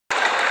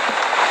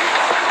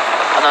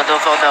Oh no,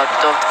 don't fall down.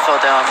 Don't fall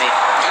down on me.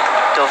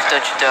 Don't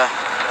you dare.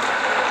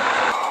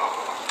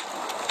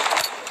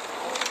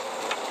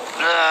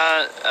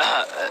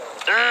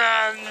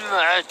 I'm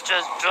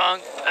just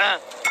drunk.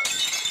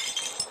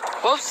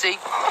 Whoopsie.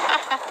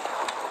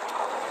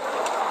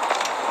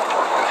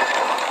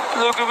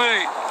 Look at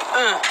me.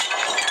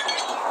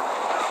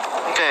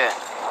 Okay.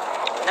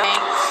 No,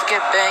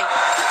 skipping.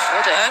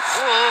 What the heck?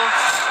 Whoa.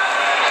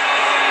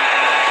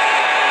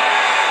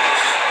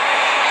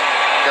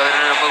 No,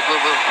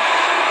 move.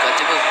 Got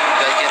to move.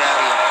 Gotta get out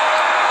of here.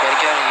 Gotta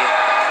get out of here.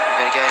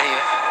 Gotta get out of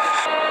here.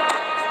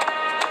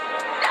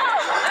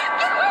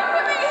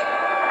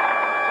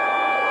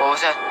 What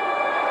was that?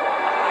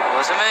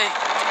 Wasn't me.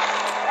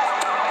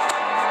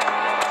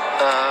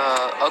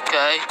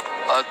 Okay.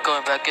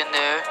 Going back in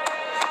there.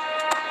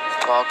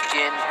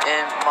 Walking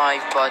in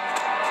my butt.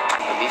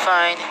 You'll be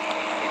fine.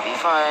 You'll be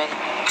fine.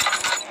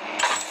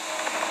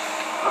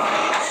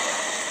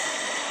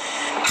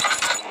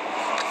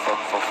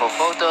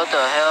 What the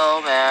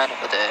hell, man?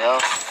 What the hell?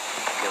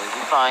 Okay, we'll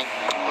be fine.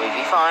 We'll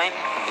be fine.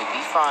 We'll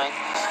be fine.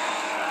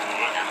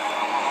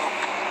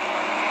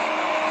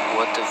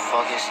 What the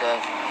fuck is that?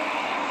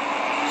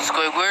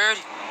 Squidward?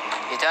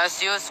 Is that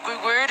still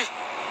Squidward?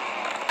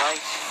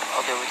 Lights.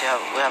 Okay, we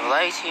have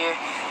lights here.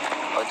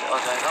 Okay.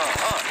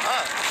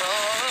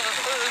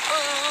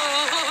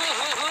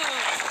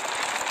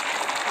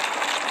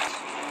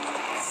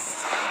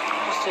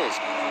 What's this?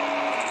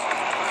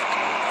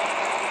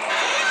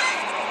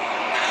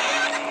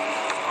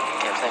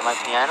 Can I play my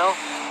piano?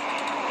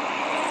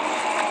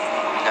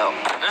 No.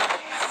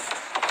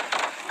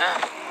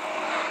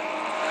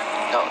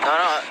 No.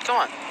 Come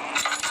on.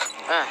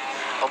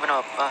 Open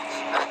up.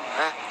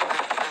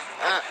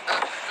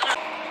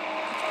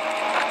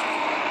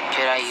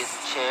 Can I use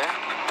the chair?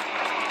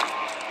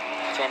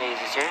 Can I use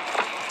the chair?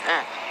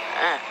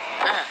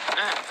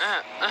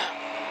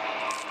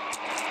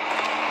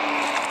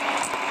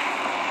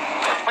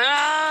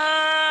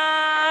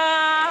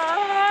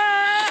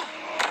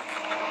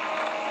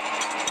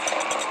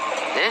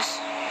 This?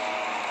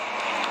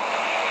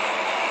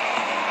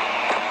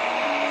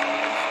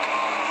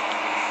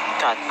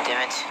 God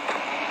damn it.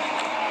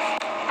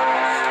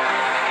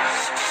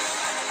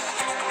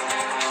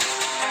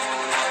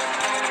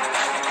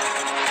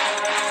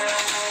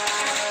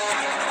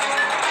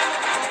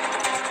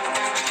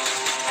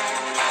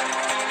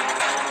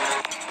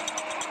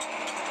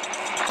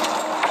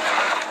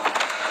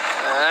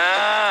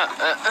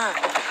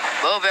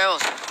 Bow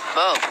barrels.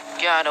 Bow.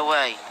 Get out of the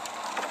way.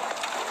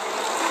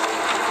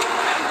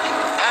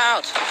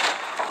 Out.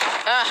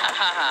 Ha ha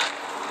ha.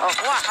 Oh,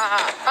 ha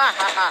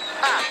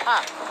ha.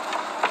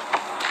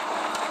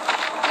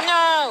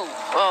 No.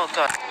 Oh,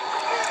 God.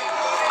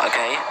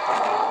 Okay.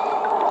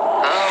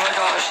 Oh, my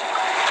gosh.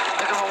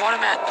 Looking for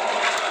Waterman.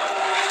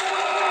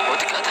 What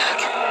the heck?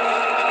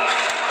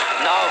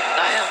 No,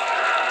 not him.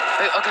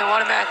 Hey, okay,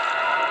 Waterman.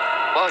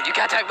 Whoa, you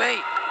can't attack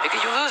me.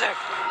 Because you loser.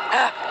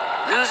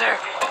 Loser.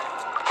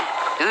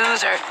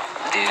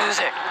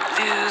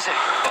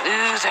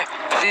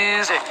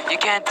 You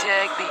can't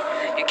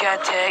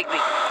take me.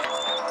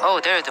 Oh,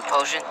 there's the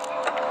potion.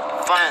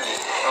 Finally.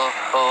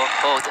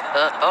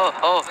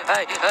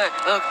 Hey,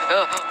 look.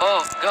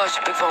 Oh, gosh,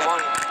 big for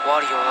water.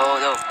 Oh,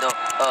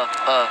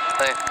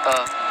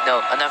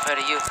 no, I'm not afraid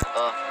of you.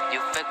 You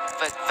fake,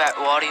 fat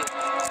water.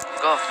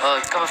 Go,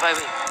 come and fight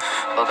me.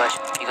 Oh, gosh,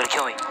 you're gonna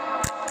kill me.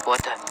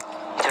 What the?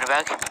 You turn it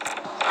back?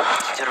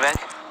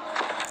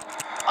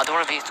 I don't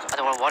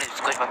want water to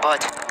squish my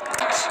butt.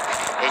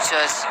 It's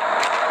just,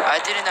 I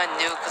did not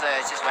know because I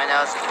just ran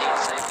out of things. No.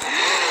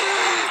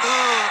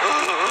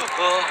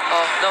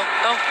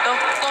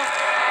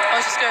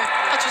 I'm so scared.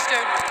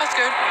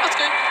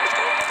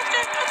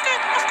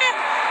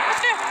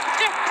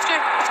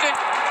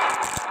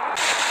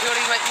 You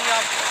already wake me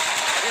up.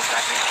 You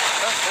smash me.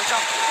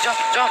 Jump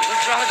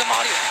like a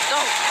Mario. No,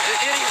 you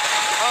idiot.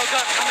 Oh,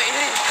 God, I'm an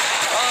idiot.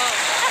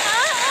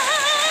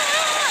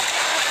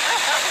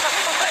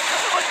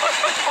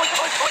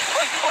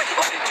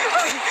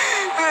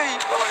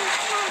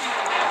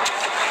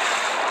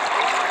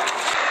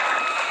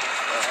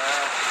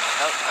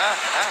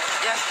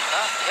 Yes,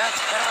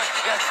 come on.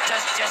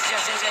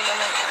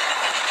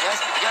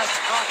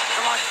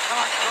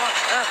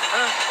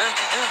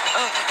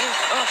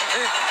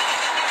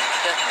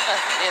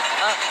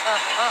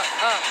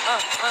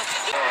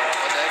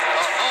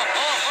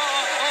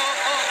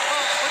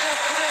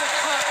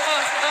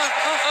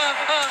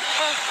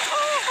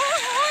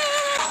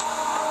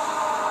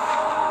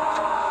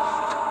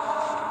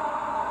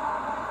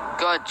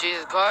 God,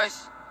 Jesus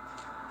Christ.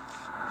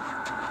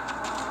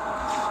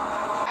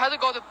 I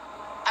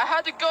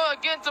had to go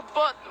against the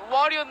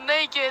Wario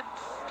naked.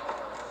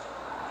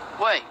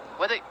 Wait,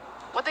 where'd they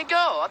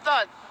go? I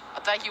thought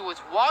he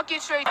was walking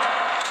straight. No.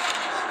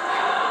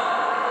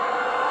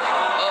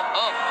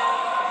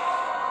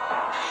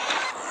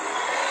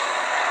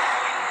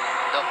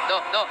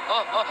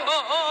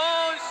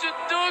 Oh, shit.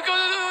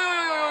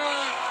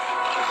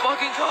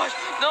 Fucking gosh.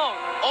 No.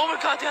 Open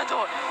goddamn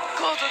door.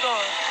 Close the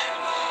door.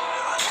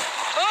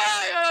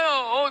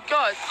 Oh,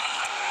 God. god.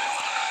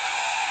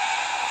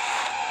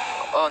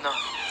 Oh no.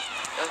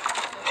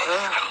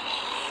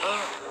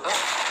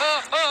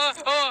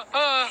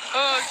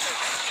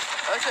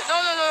 Shit. No,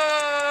 no, no, no, no,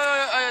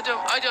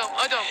 I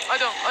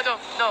don't,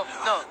 no.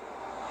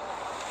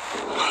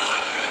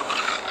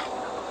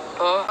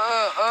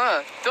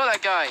 Kill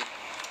that guy.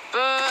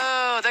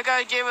 Boo! That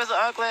guy gave us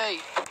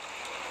ugly.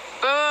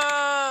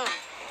 Boo!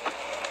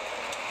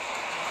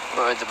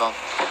 Where's the bomb?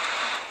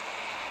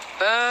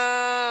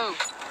 Boo!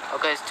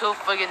 Okay, it's too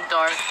friggin'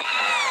 dark.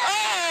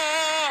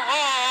 Oh.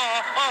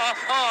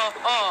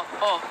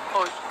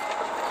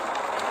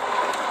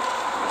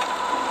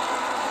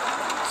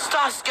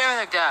 Stop scaring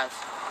like that.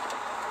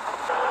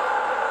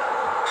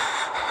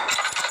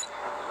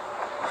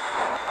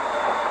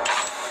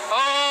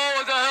 Oh,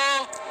 what the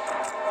hell?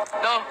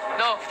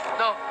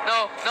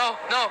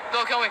 No,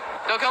 don't kill me.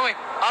 Don't kill me.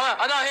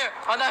 I'm not here.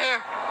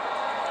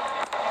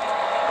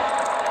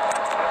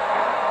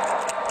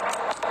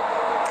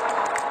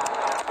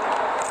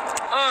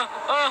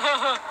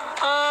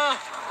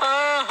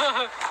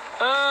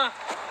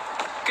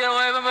 Get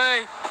away from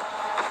me.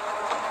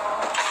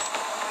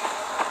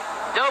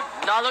 Nope,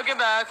 not looking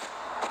back.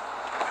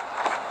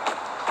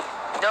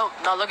 Nope,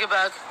 not looking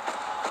back.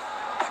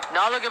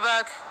 Not looking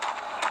back.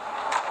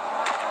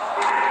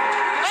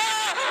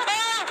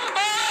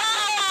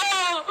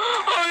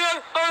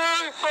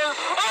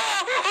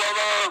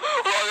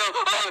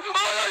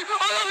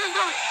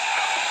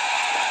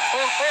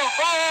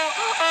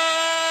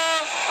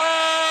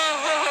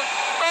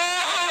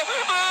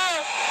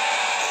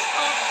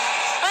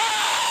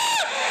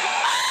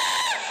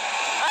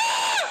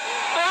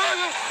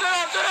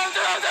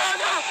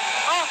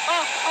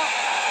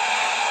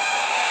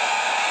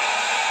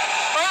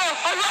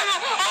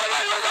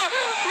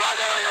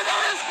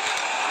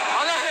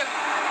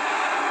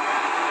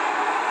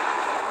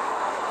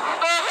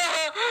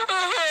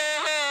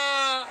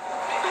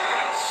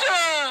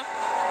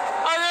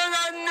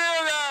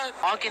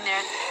 Walk in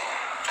there.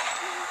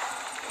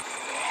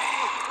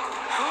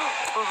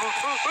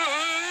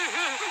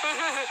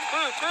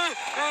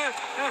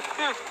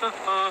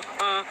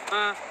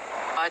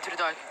 Hi to the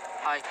dark.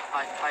 Hi. Go.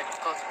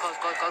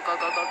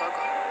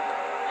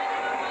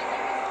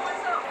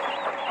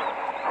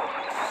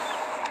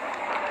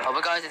 Oh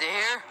my guys, is it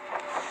here?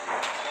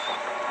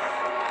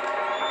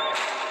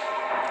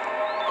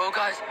 Oh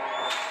guys,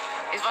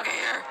 he's fucking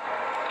here.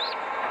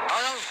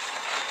 Oh no,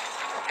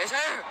 it's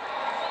here.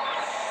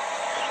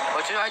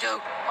 What should I do?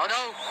 Oh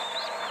no,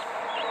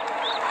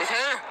 it's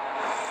here.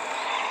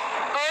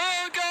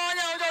 Oh god,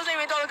 no, don't see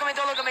me, don't look at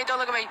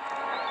me.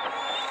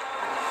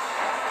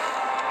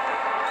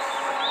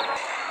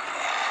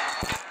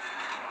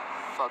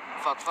 Fuck.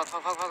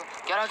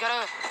 Get out of my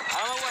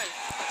way.